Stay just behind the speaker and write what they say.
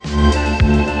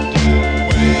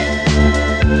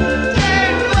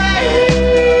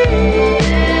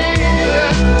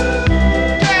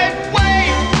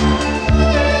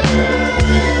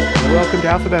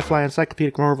Alphabet Fly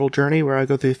Encyclopedic Marvel Journey, where I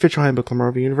go through the official handbook of the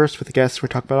Marvel Universe with the guests. We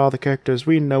talk about all the characters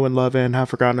we know and love and have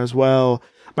forgotten as well.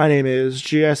 My name is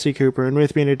Jesse Cooper, and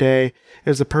with me today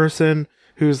is a person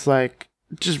who's like,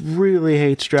 just really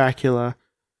hates Dracula.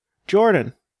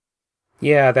 Jordan.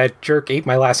 Yeah, that jerk ate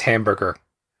my last hamburger.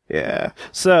 Yeah.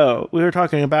 So, we were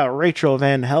talking about Rachel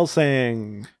Van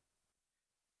Helsing.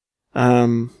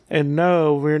 And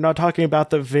no, we're not talking about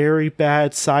the very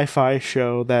bad sci-fi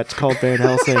show that's called Van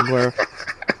Helsing, where,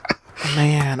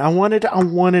 man, I wanted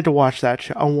to watch that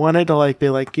show. I wanted to be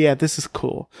like, yeah, this is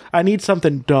cool. I need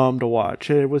something dumb to watch.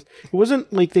 It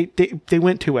wasn't like they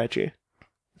went too edgy.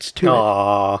 It's too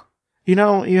Aww. You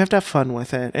know, you have to have fun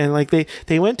with it. And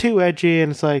they went too edgy,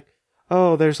 and it's like,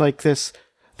 oh, there's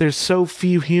so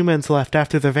few humans left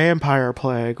after the vampire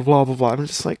plague, blah blah blah. I'm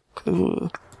just like,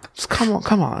 ugh. Just come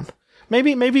on.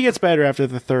 Maybe it gets better after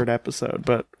the third episode,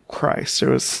 but Christ, it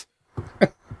was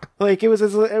like it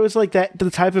was like that, the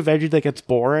type of edgy that gets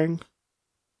boring.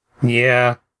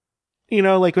 Yeah. You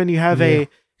know, like when you have a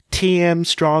TM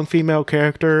strong female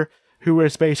character who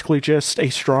is basically just a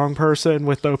strong person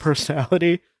with no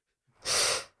personality.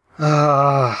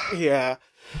 Yeah.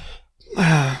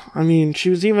 I mean, she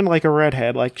was even like a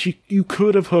redhead. Like you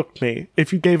could have hooked me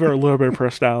if you gave her a little bit of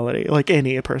personality, like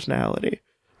any personality.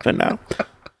 But no.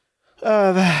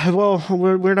 Well,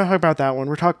 we're not talking about that one.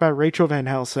 We're talking about Rachel Van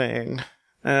Helsing.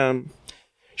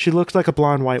 She looks like a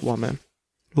blonde white woman.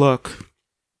 Look,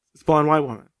 it's a blonde white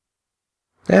woman.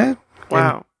 Yeah.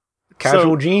 Wow.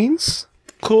 Casual jeans.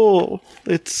 Cool.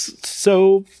 It's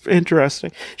so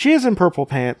interesting. She is in purple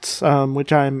pants,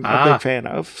 which I'm a big fan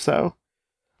of. So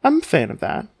I'm a fan of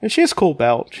that. And she has a cool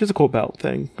belt. She has a cool belt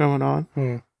thing going on.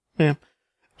 Yeah.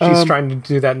 She's trying to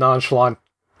do that nonchalant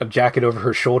jacket over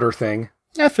her shoulder thing.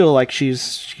 I feel like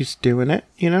she's doing it,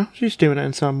 you know? She's doing it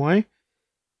in some way.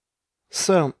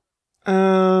 So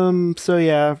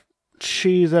yeah,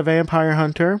 she's a vampire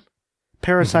hunter,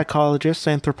 parapsychologist,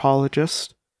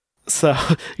 anthropologist, so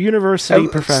university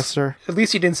professor. At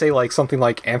least you didn't say something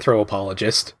like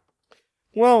anthropologist.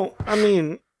 Well, I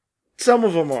mean, some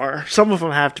of them are. Some of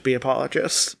them have to be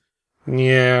apologists.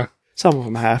 Yeah. Some of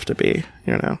them have to be,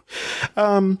 you know.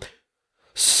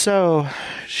 So,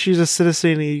 she's a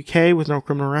citizen in the UK with no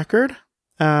criminal record.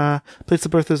 Place of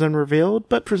birth is unrevealed,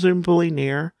 but presumably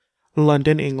near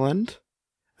London, England.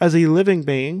 As a living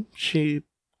being, she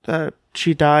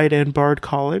died in Bard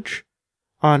College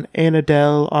on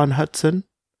Annandale-on-Hudson,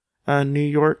 New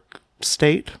York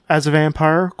State. As a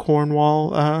vampire,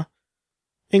 Cornwall,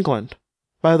 England.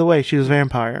 By the way, she was a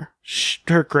vampire.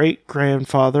 Her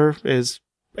great-grandfather is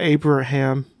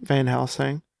Abraham Van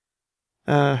Helsing.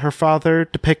 Her father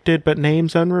depicted but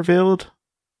names unrevealed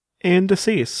and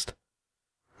deceased.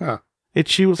 Huh.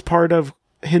 She was part of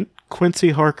Quincy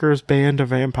Harker's band of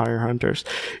vampire hunters.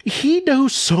 He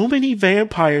knows so many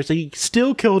vampires that he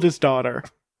still killed his daughter.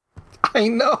 I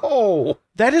know!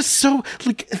 That is so...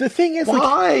 the thing is...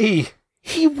 Why?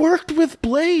 He worked with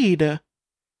Blade.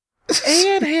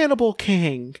 And Hannibal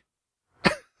King.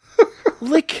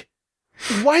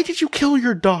 Why did you kill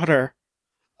your daughter?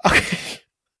 Okay.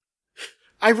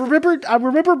 I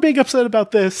remember being upset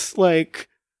about this,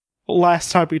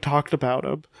 last time we talked about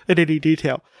him in any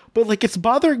detail. But, it's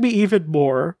bothering me even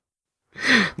more.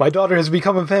 My daughter has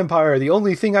become a vampire. The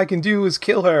only thing I can do is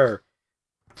kill her.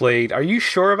 Blade, are you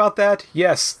sure about that?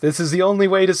 Yes, this is the only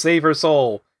way to save her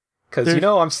soul. Because,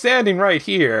 I'm standing right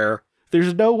here.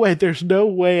 There's no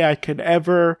way I can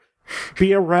ever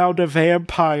be around a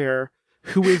vampire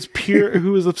who is pure,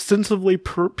 who is ostensibly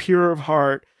pure of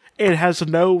heart, and has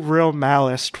no real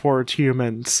malice towards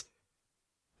humans.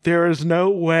 There is no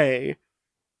way.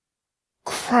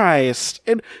 Christ.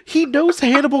 And he knows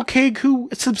Hannibal King, who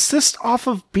subsists off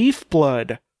of beef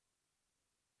blood.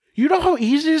 You know how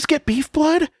easy it is to get beef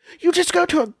blood? You just go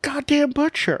to a goddamn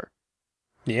butcher.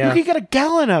 Yeah. You can get a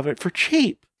gallon of it for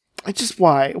cheap. It's just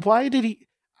why? Why did he...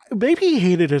 Maybe he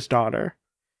hated his daughter.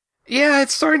 Yeah,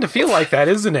 it's starting to feel like that,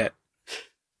 isn't it?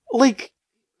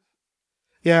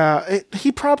 Yeah,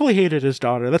 he probably hated his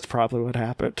daughter. That's probably what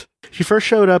happened. She first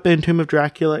showed up in Tomb of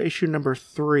Dracula, issue number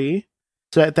 3.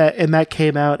 That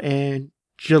came out in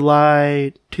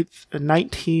July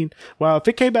 19... Wow, if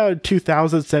it came out in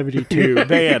 2072,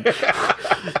 man.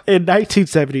 In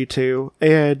 1972.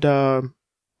 And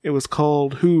it was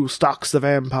called Who Stalks the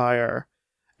Vampire?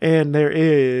 And there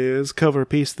is Cover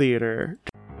Piece Theater.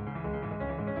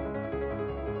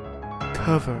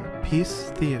 Cover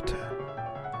Piece Theater.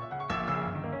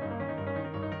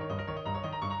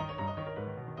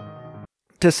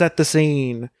 To set the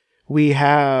scene, we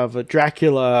have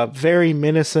Dracula very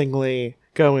menacingly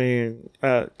going,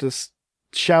 just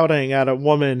shouting at a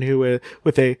woman who is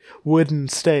with a wooden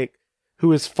stake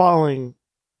who is falling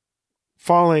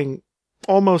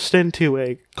almost into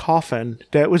a coffin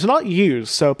that was not used.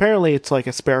 So apparently it's like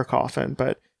a spare coffin,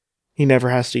 but he never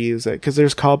has to use it because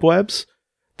there's cobwebs.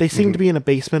 They seem to be in a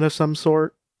basement of some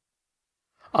sort.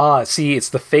 See, it's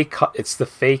the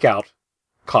fake out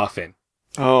coffin.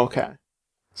 Oh, okay.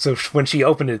 So when she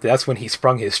opened it, that's when he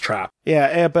sprung his trap.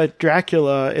 Yeah, but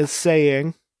Dracula is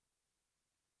saying,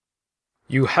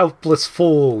 "You helpless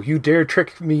fool! You dare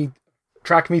track me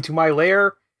to my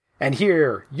lair, and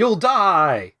here you'll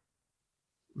die."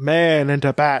 Man and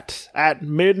a bat at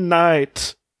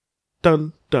midnight.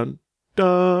 Dun dun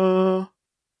dun.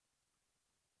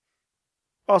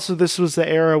 Also, this was the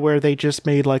era where they just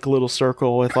made like a little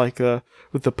circle with like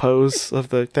with the pose of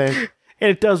the thing. And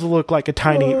it does look like a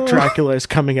tiny Dracula is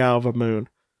coming out of a moon.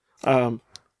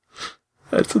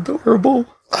 That's adorable.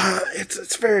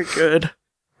 It's very good.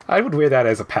 I would wear that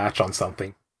as a patch on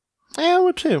something. Yeah, I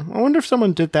would too. I wonder if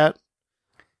someone did that.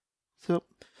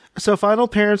 So Final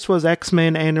Appearance was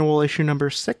X-Men Annual Issue number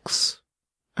 6.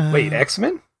 Wait,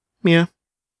 X-Men? Yeah.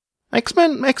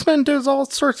 X-Men does all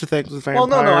sorts of things with vampires.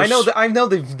 Well, no, I know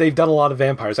they've done a lot of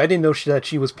vampires. I didn't know that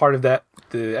she was part of the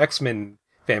X-Men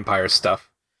vampire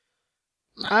stuff.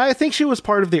 I think she was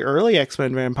part of the early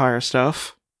X-Men vampire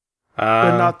stuff,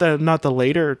 but not the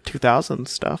later 2000s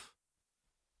stuff.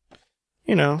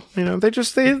 You know,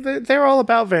 they're all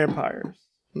about vampires.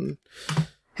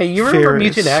 Hey, you remember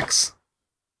Mutant X?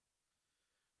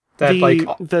 That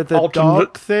the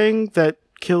dog thing that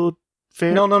killed.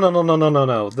 No.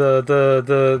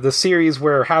 The series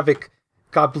where Havoc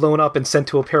got blown up and sent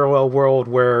to a parallel world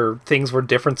where things were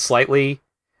different slightly,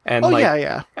 and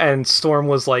and Storm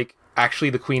was like actually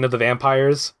the queen of the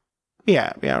vampires.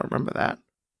 Yeah, I remember that.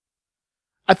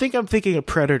 I think I'm thinking of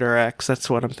Predator X. That's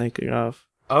what I'm thinking of.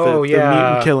 Oh, the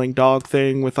mutant killing dog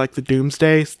thing with like the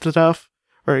Doomsday stuff,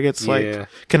 where it gets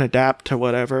can adapt to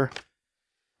whatever.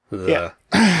 Ugh. Yeah.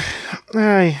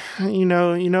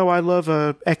 I love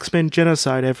a X-Men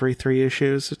genocide every 3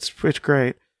 issues. It's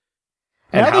great.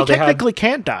 And now they technically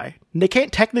can't die. They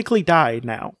can't technically die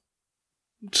now.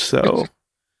 So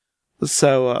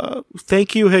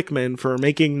thank you, Hickman, for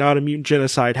making Not a Mutant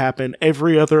Genocide happen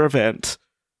every other event.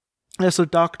 So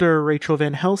Dr. Rachel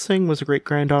Van Helsing was a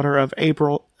great-granddaughter of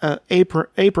Abraham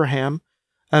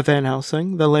Van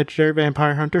Helsing, the legendary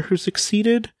vampire hunter whose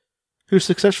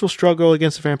successful struggle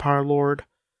against the vampire lord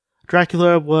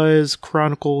Dracula was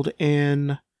chronicled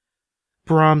in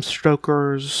Bram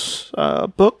Stoker's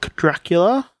book,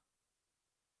 Dracula.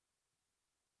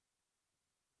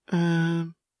 As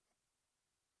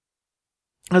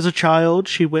a child,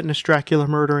 she witnessed Dracula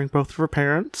murdering both of her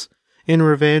parents in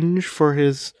revenge for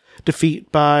his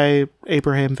defeat by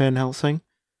Abraham Van Helsing.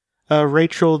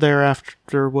 Rachel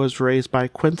thereafter was raised by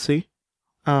Quincy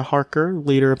Harker,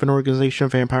 leader of an organization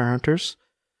of vampire hunters,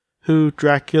 who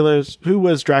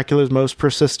was Dracula's most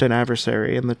persistent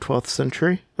adversary in the 12th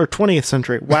century or 20th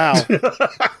century. Wow.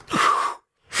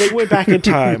 They went back in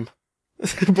time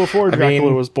before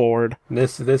Dracula was born.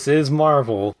 This is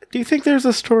Marvel. Do you think there's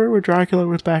a story where Dracula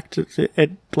went back to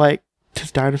his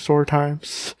dinosaur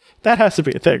times? That has to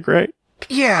be a thing, right?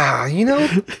 Yeah,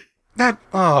 that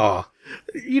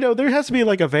there has to be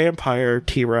like a vampire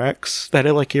T-Rex that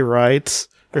he rides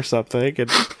or something,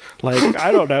 and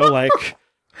I don't know,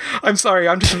 I'm sorry,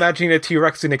 I'm just imagining a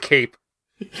T-Rex in a cape.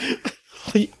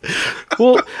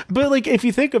 Well, but if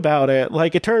you think about it,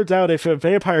 it turns out if a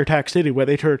vampire attacks anyone,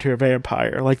 they turn to a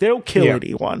vampire. They don't kill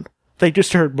anyone. They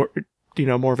just turn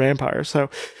more vampires. So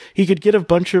he could get a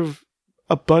bunch of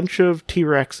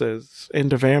T-Rexes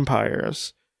into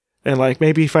vampires, and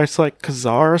maybe he fights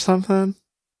Khazar or something.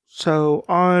 So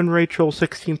on Rachel's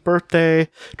 16th birthday,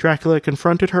 Dracula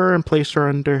confronted her and placed her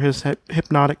under his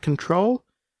hypnotic control,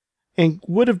 and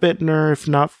would have bitten her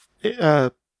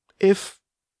if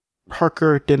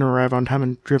Harker didn't arrive on time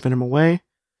and driven him away.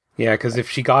 Yeah, because if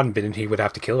she got bitten, he would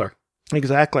have to kill her.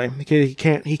 Exactly. He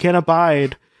can't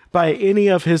abide by any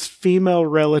of his female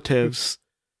relatives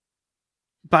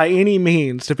by any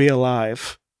means to be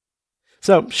alive.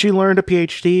 So she learned a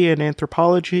PhD in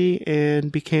anthropology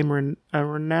and became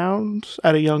renowned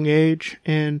at a young age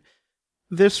in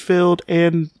this field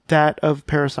and that of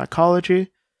parapsychology,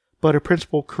 but her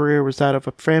principal career was that of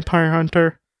a vampire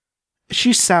hunter.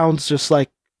 She sounds just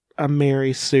like a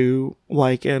Mary Sue, in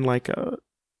a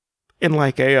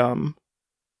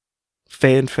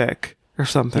fanfic or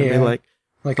something. Yeah,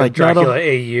 like a Dracula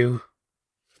AU.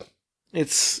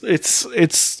 It's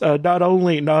not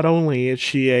only is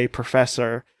she a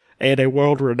professor and a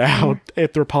world-renowned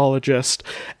anthropologist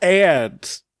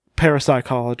and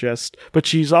parapsychologist, but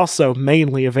she's also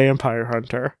mainly a vampire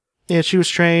hunter. Yeah, she was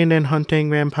trained in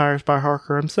hunting vampires by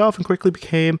Harker himself and quickly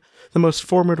became the most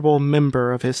formidable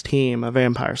member of his team of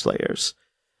vampire slayers.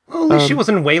 Well, at least she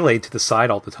wasn't waylaid to the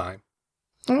side all the time.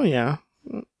 Oh, yeah.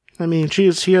 I mean, she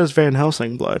has Van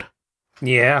Helsing blood.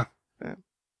 Yeah.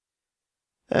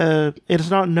 It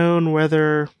is not known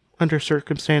whether, under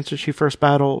circumstances she first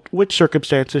battled, which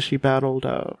circumstances she battled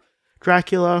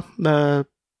Dracula.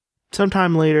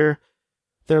 Sometime later,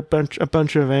 there are a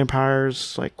bunch of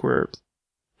vampires,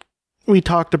 we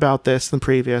talked about this in the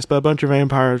previous, but a bunch of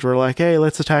vampires were like, hey,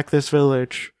 let's attack this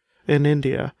village in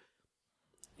India.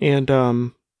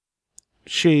 And,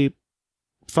 she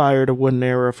fired a wooden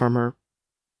arrow from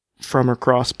her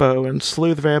crossbow and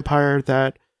slew the vampire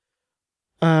that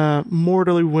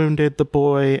mortally wounded the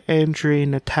boy Andrei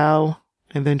Natal,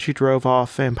 and then she drove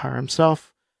off Vampire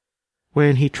himself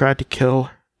when he tried to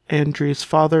kill Andrei's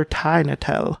father, Ty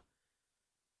Natal.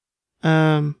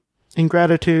 In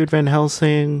gratitude, Van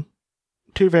Helsing,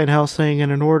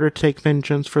 and in order to take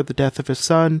vengeance for the death of his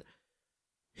son,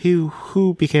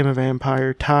 who became a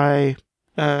vampire, Ty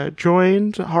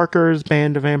joined Harker's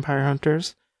band of vampire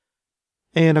hunters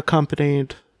and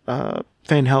accompanied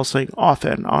Van Helsing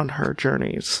often on her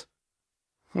journeys.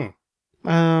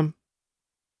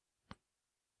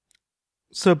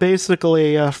 So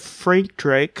basically, Frank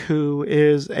Drake, who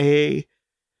is a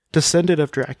descendant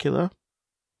of Dracula,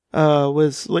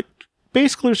 was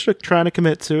basically just trying to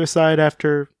commit suicide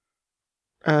after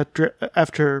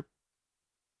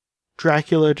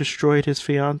Dracula destroyed his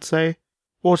fiancée.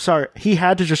 Well, sorry, he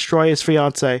had to destroy his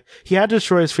fiancée. He had to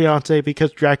destroy his fiancée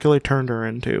because Dracula turned her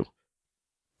into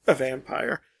a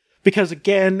vampire. Because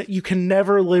again, you can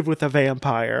never live with a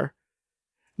vampire.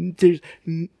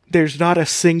 There's not a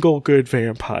single good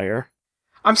vampire.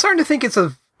 I'm starting to think it's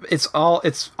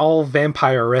all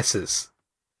vampiresses.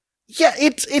 Yeah,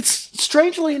 it's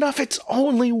strangely enough, it's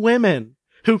only women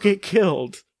who get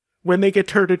killed when they get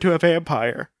turned into a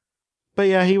vampire. But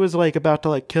yeah, he was about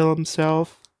to kill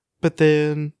himself, but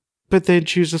then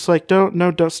she was just like,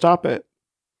 don't stop it.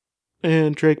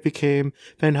 And Drake became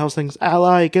Van Helsing's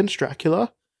ally against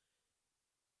Dracula.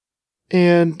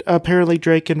 And apparently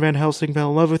Drake and Van Helsing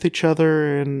fell in love with each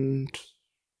other, and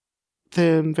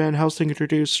then Van Helsing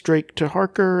introduced Drake to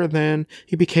Harker, and then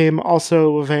he became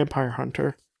also a vampire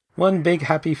hunter. One big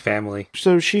happy family.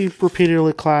 So she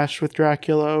repeatedly clashed with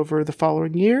Dracula over the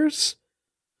following years.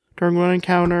 During one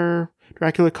encounter,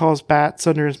 Dracula caused bats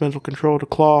under his mental control to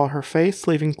claw her face,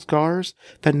 leaving scars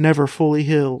that never fully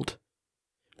healed.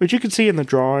 Which you can see in the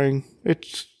drawing.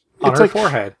 It's on her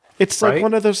forehead. It's right?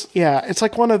 One of those, yeah, it's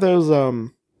one of those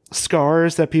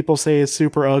scars that people say is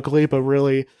super ugly, but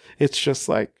really it's just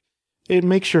it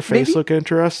makes your face look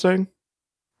interesting.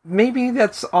 Maybe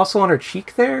that's also on her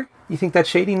cheek there? You think that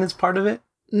shading is part of it?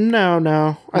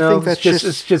 No. I think that's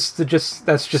that's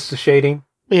just the shading.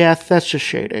 Yeah, that's just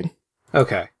shading.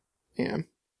 Okay. Yeah.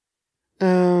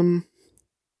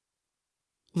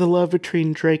 The love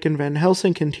between Drake and Van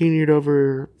Helsing continued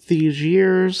over these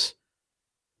years,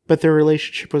 but their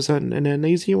relationship was an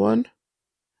uneasy one.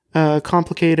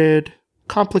 Complicated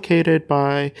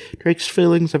by Drake's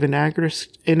feelings of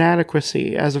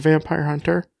inadequacy as a vampire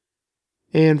hunter,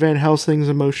 and Van Helsing's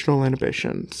emotional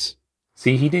inhibitions.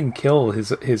 See, he didn't kill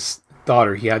his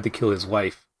daughter; he had to kill his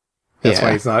wife.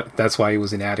 That's why he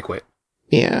was inadequate.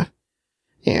 Yeah.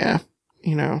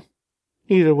 You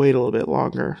need to wait a little bit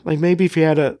longer. Maybe if you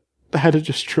had to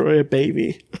destroy a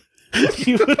baby,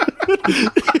 you would.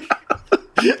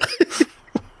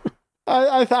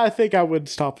 I think I would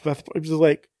stop at that point. It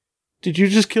was did you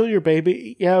just kill your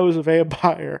baby? Yeah, it was a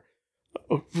vampire.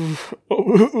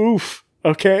 Oof.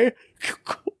 Okay.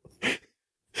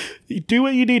 You do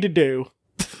what you need to do,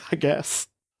 I guess.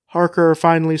 Harker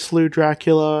finally slew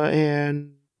Dracula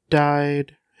and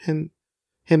died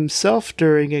himself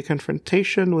during a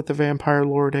confrontation with the vampire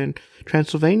lord in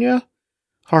Transylvania.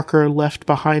 Harker left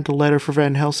behind a letter for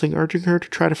Van Helsing urging her to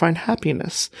try to find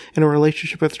happiness in a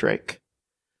relationship with Drake.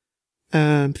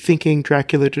 Thinking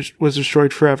Dracula was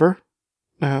destroyed forever,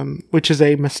 which is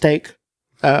a mistake.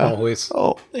 Always.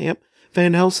 Oh, yep.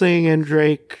 Van Helsing and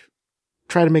Drake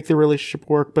try to make the relationship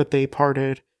work, but they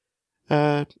parted,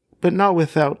 but not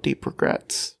without deep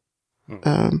regrets.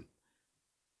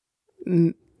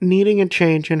 Needing a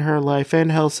change in her life, Van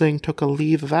Helsing took a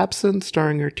leave of absence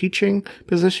during her teaching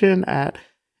position at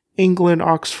England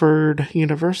Oxford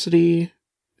University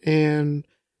and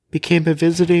became a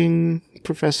visiting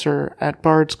professor at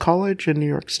Bard's College in New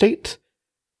York State,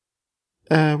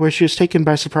 where she was taken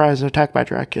by surprise and attacked by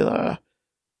Dracula,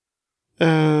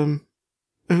 who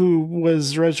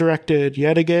was resurrected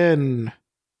yet again.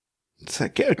 It's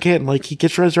like, again, like, he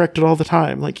gets resurrected all the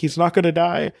time. Like, he's not going to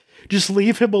die. Just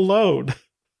leave him alone.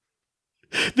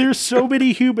 There's so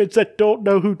many humans that don't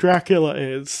know who Dracula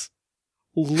is.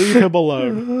 Leave him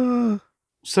alone.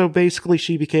 So basically,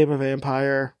 she became a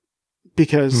vampire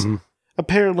because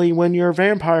apparently when you're a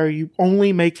vampire, you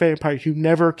only make vampires. You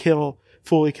never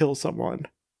fully kill someone.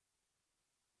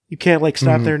 You can't, like,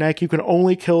 snap their neck. You can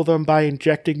only kill them by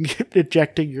injecting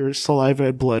your saliva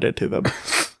and blood into them.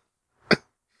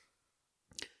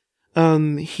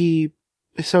 He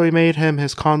made him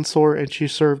his consort, and she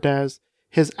served as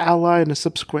his ally in a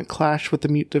subsequent clash with the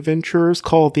mutant adventurers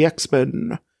called the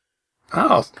X-Men.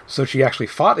 Oh, so she actually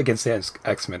fought against the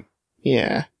X-Men.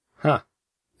 Yeah. Huh.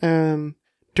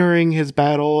 During his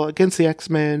battle against the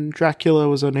X-Men, Dracula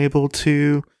was unable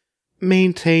to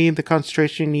maintain the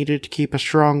concentration needed to keep a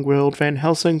strong-willed Van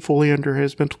Helsing fully under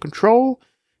his mental control.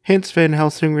 Hence, Van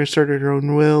Helsing reasserted her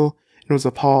own will and was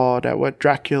appalled at what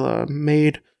Dracula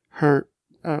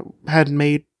had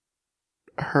made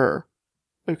her.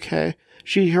 Okay.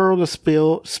 She hurled a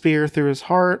spear through his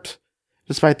heart.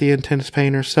 Despite the intense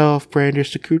pain herself,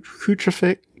 brandished a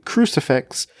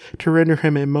crucifix to render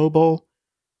him immobile,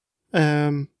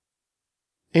 and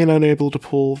unable to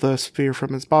pull the spear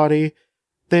from his body.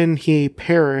 Then he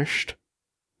perished,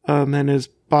 and his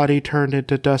body turned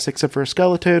into dust except for a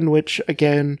skeleton, which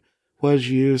again was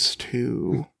used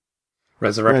to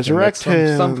resurrect him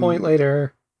at some point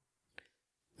later.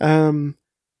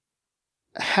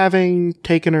 Having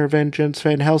taken her vengeance,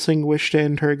 Van Helsing wished to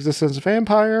end her existence as a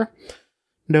vampire,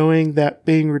 knowing that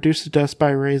being reduced to dust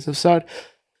by the rays of the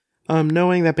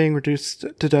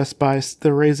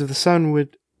sun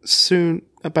which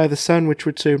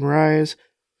would soon rise,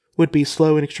 would be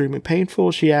slow and extremely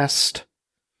painful. She asked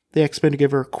the X-Men to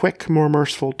give her a quick, more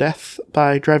merciful death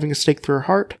by driving a stake through her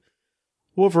heart.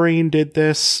 Wolverine did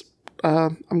this,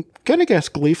 I'm gonna guess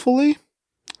gleefully.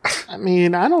 I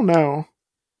mean, I don't know.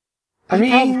 I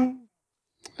don't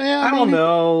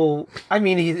know. I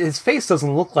mean, his face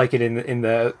doesn't look like it in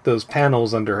those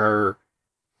panels under her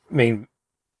main.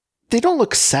 They don't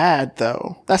look sad,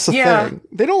 though. That's the thing.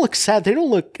 They don't look sad. They don't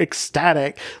look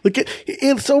ecstatic. Like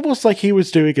it's almost like he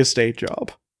was doing a stage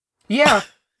job. Yeah.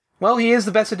 Well, he is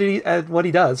the best at what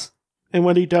he does. And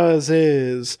what he does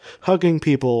is hugging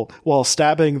people while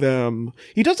stabbing them.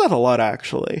 He does that a lot,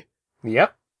 actually.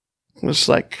 Yep. It's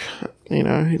like,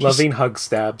 loving hug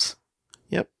stabs.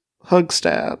 Yep. Hug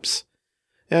stabs.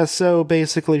 Yeah, so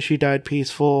basically she died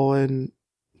peaceful and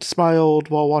smiled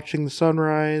while watching the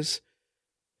sunrise.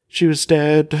 She was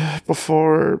dead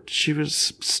before she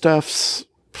was stuffed.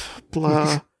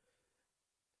 Blah.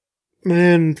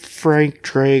 Then Frank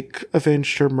Drake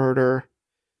avenged her murder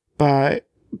by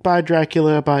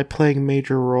Dracula by playing a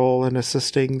major role in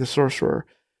assisting the sorcerer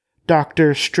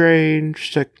Doctor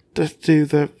Strange to do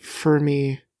the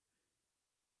Fermi.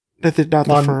 Not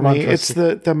the Fermi. It's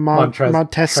the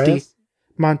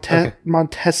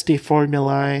Montesti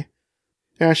formulae.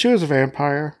 Yeah, she was a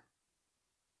vampire.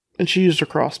 And she used her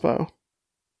crossbow.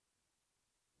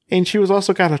 And she was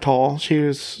also kind of tall. She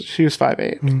was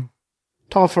 5'8". Mm.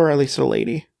 Tall for at least a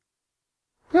lady.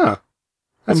 Yeah.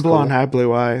 And blonde hair,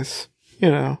 blue eyes. She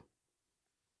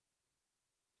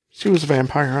was a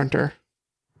vampire hunter.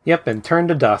 Yep, and turned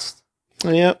to dust.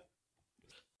 Yep.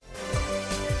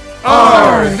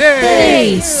 Are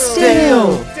they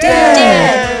still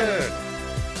dead?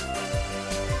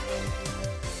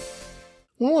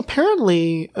 Well,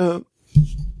 apparently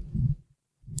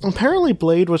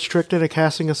Blade was tricked into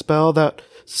casting a spell that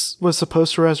was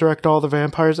supposed to resurrect all the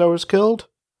vampires that was killed.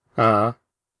 Uh-huh.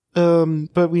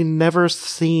 But we've never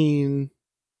seen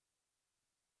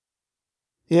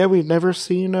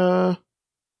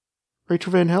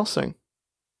Rachel Van Helsing.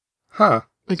 Huh.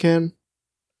 Again.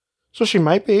 So she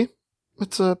might be.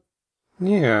 It's a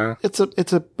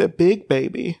big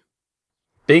baby.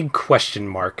 Big question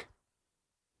mark.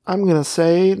 I'm gonna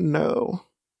say no.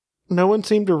 No one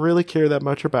seemed to really care that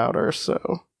much about her,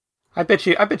 so I bet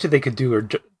you they could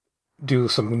do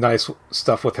some nice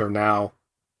stuff with her now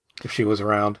if she was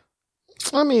around.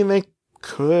 I mean, they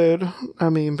could. I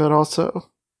mean, but also.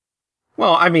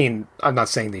 Well, I mean, I'm not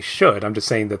saying they should. I'm just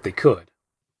saying that they could.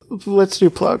 Let's do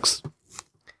plugs.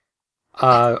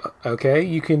 Okay.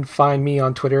 You can find me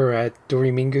on Twitter at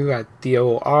Dorimingu at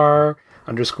DOR_MIGU.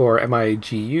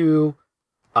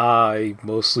 I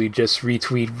mostly just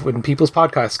retweet when people's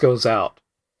podcast goes out.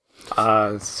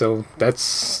 So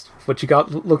that's what you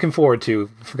got looking forward to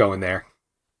for going there.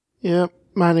 Yep.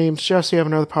 My name's Jesse. I have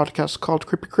another podcast called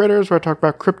Creepy Critters where I talk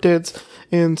about cryptids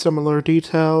in similar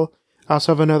detail. I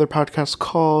also have another podcast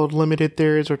called Limited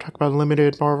Theories where I talk about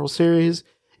limited Marvel series,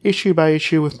 issue by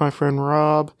issue with my friend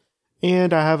Rob.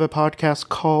 And I have a podcast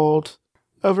called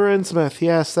Over Innsmouth.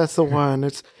 Yes, that's the one.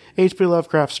 It's H.P.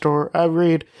 Lovecraft story. I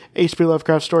read H.P.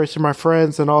 Lovecraft stories to my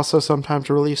friends and also sometimes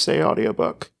release a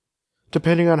audiobook,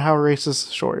 depending on how racist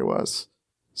the story was.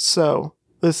 So,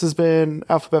 this has been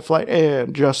Alphabet Flight,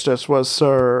 and justice was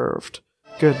served.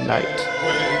 Good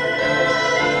night.